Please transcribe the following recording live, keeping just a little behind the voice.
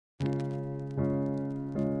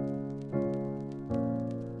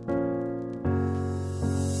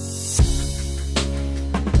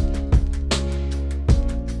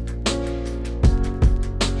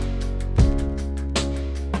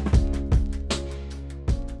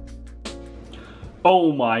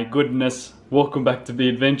Oh my goodness, welcome back to Be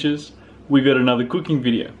Adventures. We got another cooking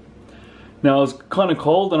video. Now it was kind of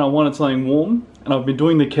cold and I wanted something warm, and I've been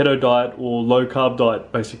doing the keto diet or low carb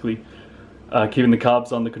diet, basically keeping the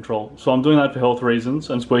carbs under control. So I'm doing that for health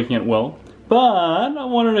reasons and it's working out well, but I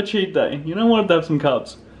wanted a cheat day, I wanted to have some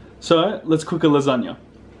carbs. So let's cook a lasagna.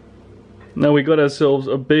 Now we got ourselves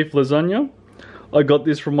a beef lasagna. I got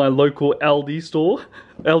this from my local Aldi store,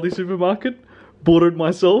 Aldi supermarket, bought it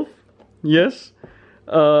myself, yes.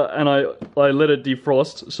 And I let it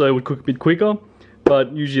defrost so it would cook a bit quicker,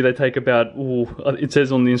 but usually they take about, it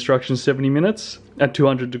says on the instructions 70 minutes at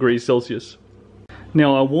 200 degrees Celsius.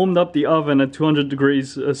 Now I warmed up the oven at 200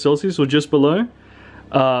 degrees Celsius or just below.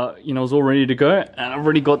 It was all ready to go, and I've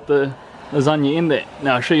already got the lasagna in there.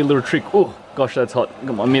 Now I'll show you a little trick. Oh gosh, that's hot.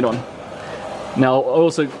 Got my mitt on. Now I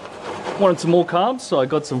also wanted some more carbs, so I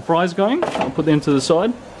got some fries going. I'll put them to the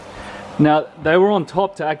side. Now, they were on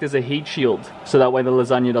top to act as a heat shield, so that way the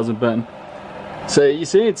lasagna doesn't burn. So you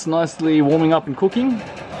see, it's nicely warming up and cooking.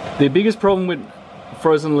 The biggest problem with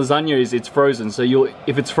frozen lasagna is it's frozen, so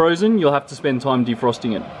if it's frozen, you'll have to spend time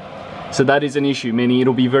defrosting it. So that is an issue, meaning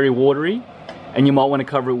it'll be very watery, and you might want to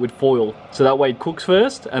cover it with foil. So that way it cooks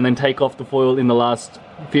first, and then take off the foil in the last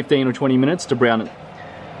 15 or 20 minutes to brown it.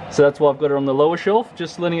 So that's why I've got it on the lower shelf,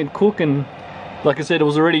 just letting it cook, and like I said, it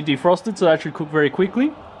was already defrosted, so that should cook very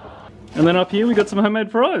quickly. And then up here we got some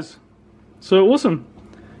homemade fries. So awesome.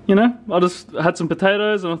 I just had some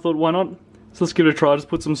potatoes and I thought, why not? So let's give it a try. Just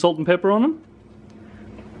put some salt and pepper on them.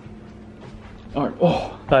 Alright,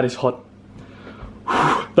 oh, that is hot.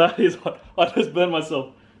 That is hot. I just burned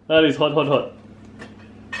myself. That is hot, hot, hot.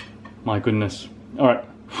 My goodness. Alright.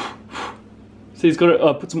 See, it's got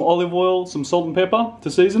to put some olive oil, some salt and pepper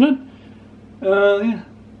to season it. Yeah.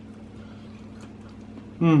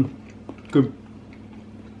 Good.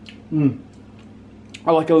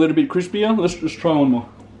 I like it a little bit crispier. Let's just try one more.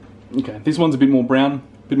 Okay, this one's a bit more brown,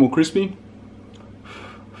 a bit more crispy.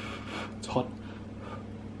 It's hot.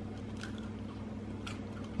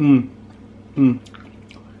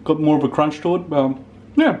 Got more of a crunch to it.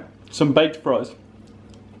 Yeah, some baked fries.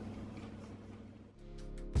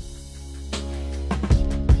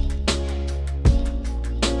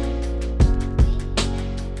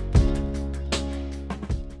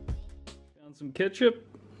 Found some ketchup.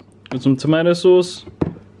 Got some tomato sauce,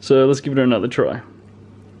 so let's give it another try.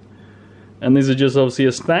 And these are just obviously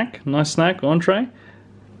a snack, nice snack, entree.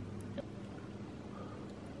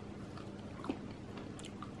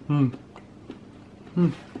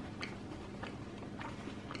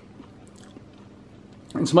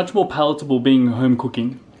 It's much more palatable being home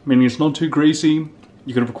cooking, meaning it's not too greasy.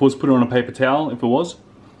 You could of course put it on a paper towel if it was.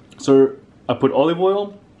 So I put olive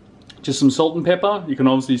oil, just some salt and pepper. You can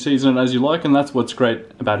obviously season it as you like, and that's what's great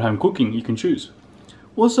about home cooking. You can choose.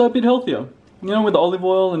 Also a bit healthier, with olive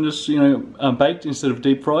oil and just, baked instead of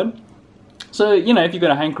deep fried. So, if you've got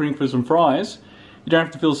a hankering for some fries, you don't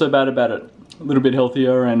have to feel so bad about it. A little bit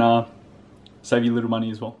healthier and save you a little money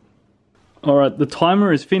as well. Alright, the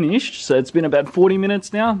timer is finished, so it's been about 40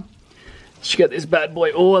 minutes now. Let's get this bad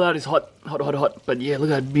boy. Oh, that is hot, hot, hot, hot. But yeah, look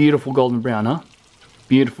at that beautiful golden brown, huh?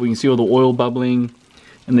 Beautiful. You can see all the oil bubbling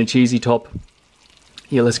and the cheesy top.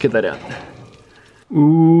 Yeah, let's get that out.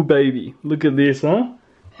 Ooh, baby. Look at this, huh?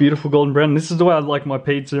 Beautiful golden brown. This is the way I like my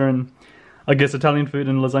pizza and I guess Italian food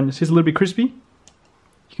and lasagna. It's just a little bit crispy.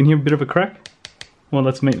 You can hear a bit of a crack. Well,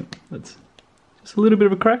 that's me. That's just a little bit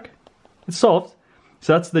of a crack. It's soft.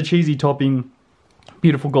 So that's the cheesy topping.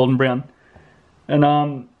 Beautiful golden brown.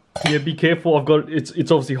 And yeah, be careful. It's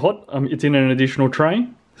obviously hot. It's in an additional tray.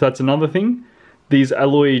 So that's another thing. These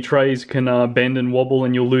alloy trays can bend and wobble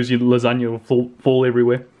and you'll lose your lasagna, will fall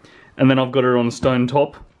everywhere. And then I've got it on a stone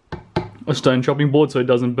top, a stone chopping board, so it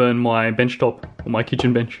doesn't burn my bench top or my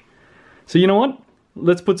kitchen bench. So you know what?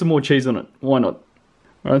 Let's put some more cheese on it. Why not?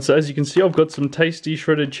 Alright, so as you can see, I've got some tasty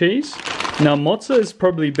shredded cheese. Now mozza is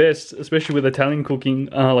probably best, especially with Italian cooking,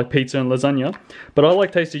 like pizza and lasagna. But I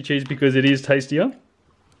like tasty cheese because it is tastier.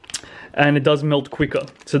 And it does melt quicker,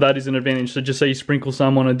 so that is an advantage. So just say you sprinkle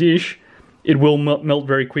some on a dish, it will melt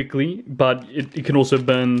very quickly, but it can also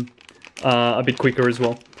burn a bit quicker as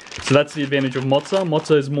well. So that's the advantage of mozza.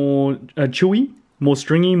 Mozza is more chewy, more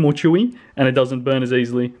stringy, more chewy, and it doesn't burn as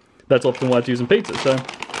easily. That's often why it's used in pizza. So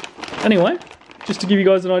anyway, just to give you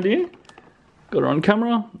guys an idea, got it on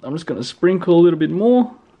camera. I'm just going to sprinkle a little bit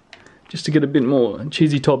more, just to get a bit more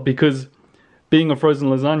cheesy top, because being a frozen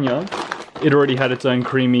lasagna, it already had its own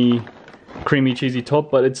creamy cheesy top,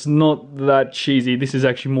 but it's not that cheesy. This is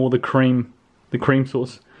actually more the cream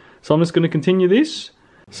sauce. So I'm just going to continue this.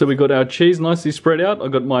 So we got our cheese nicely spread out. I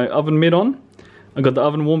got my oven mitt on. I got the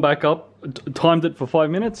oven warmed back up, timed it for 5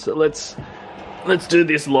 minutes. So let's let's do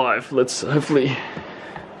this live. Let's hopefully,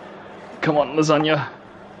 come on lasagna.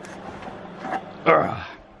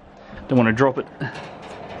 Don't want to drop it.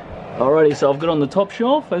 Alrighty, so I've got on the top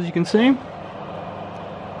shelf, as you can see.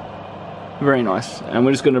 Very nice, and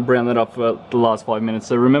we're just going to brown that up for the last 5 minutes.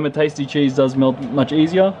 So remember, tasty cheese does melt much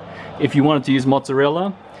easier. If you wanted to use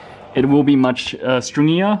mozzarella, it will be much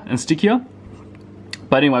stringier and stickier.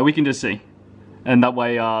 But anyway, we can just see, and that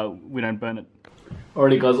way we don't burn it.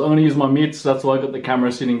 Alrighty guys, I'm going to use my mitts, that's why I got the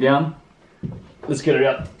camera sitting down. Let's get it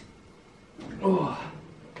out. Oh.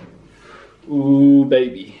 Ooh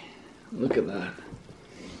baby, look at that.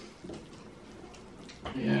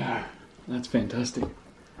 Yeah, that's fantastic.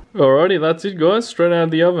 Alrighty, that's it guys, straight out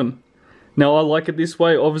of the oven. Now I like it this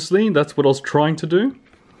way, obviously, that's what I was trying to do.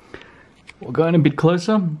 We're going a bit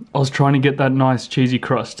closer, I was trying to get that nice cheesy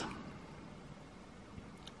crust.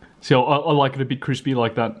 See, I like it a bit crispy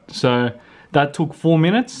like that. So that took 4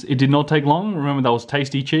 minutes, it did not take long. Remember, that was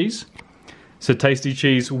tasty cheese. So tasty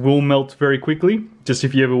cheese will melt very quickly, just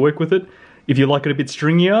if you ever work with it. If you like it a bit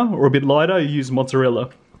stringier or a bit lighter, you use mozzarella.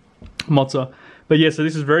 Mozza. But yeah, so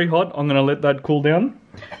this is very hot. I'm gonna let that cool down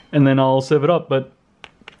and then I'll serve it up. But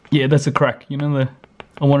yeah, that's a crack. You know,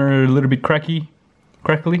 I want it a little bit crackly, a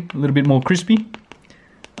little bit more crispy.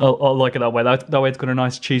 I like it that way. That way it's got a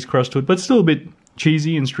nice cheese crust to it, but still a bit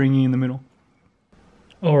cheesy and stringy in the middle.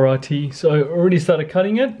 Alrighty, so I already started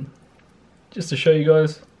cutting it, just to show you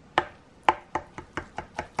guys.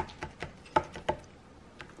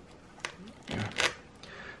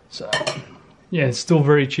 So, yeah, it's still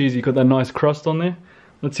very cheesy, got that nice crust on there.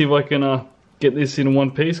 Let's see if I can get this in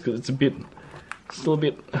one piece, because it's still a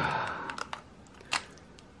bit,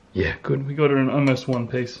 yeah, good, we got it in almost one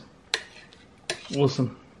piece.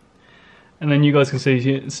 Awesome. And then you guys can see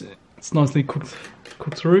here, it's nicely cooked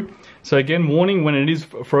through. So again, warning, when it is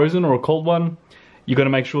frozen or a cold one, you got to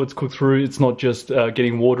make sure it's cooked through, it's not just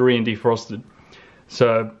getting watery and defrosted.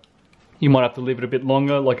 So you might have to leave it a bit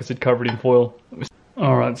longer, like I said, cover it in foil.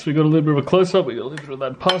 Alright, so we got a little bit of a close-up, we got a little bit of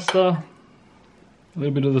that pasta, a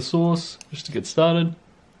little bit of the sauce, just to get started.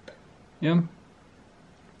 Yeah.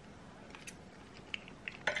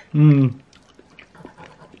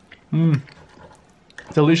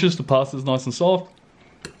 Delicious, the pasta's nice and soft.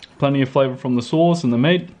 Plenty of flavour from the sauce and the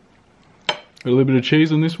meat. Got a little bit of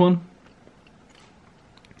cheese on this one.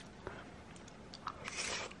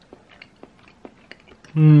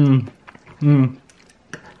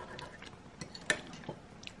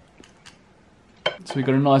 So we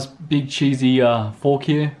got a nice big cheesy fork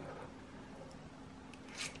here.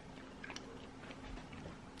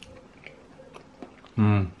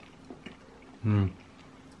 The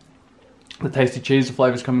tasty cheese, the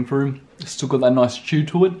flavour's coming through. It's still got that nice chew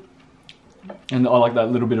to it. And I like that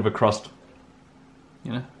little bit of a crust.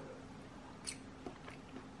 You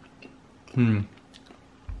know?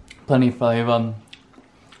 Plenty of flavour.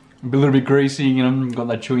 A little bit greasy, you know, got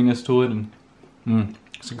that chewiness to it, and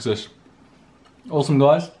success. Awesome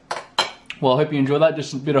guys. Well, I hope you enjoyed that,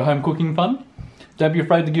 just a bit of home cooking fun. Don't be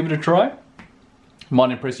afraid to give it a try. Might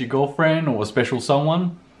impress your girlfriend or a special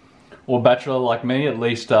someone, or bachelor like me, at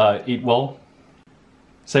least eat well.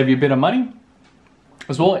 Save you a bit of money.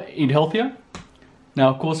 As well, eat healthier. Now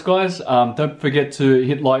of course guys, don't forget to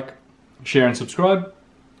hit like, share and subscribe.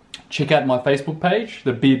 Check out my Facebook page,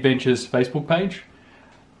 the Be Adventures Facebook page.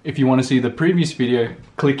 If you want to see the previous video,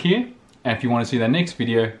 click here. And if you want to see the next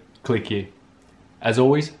video, click here. As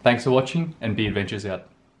always, thanks for watching and Be Adventures out.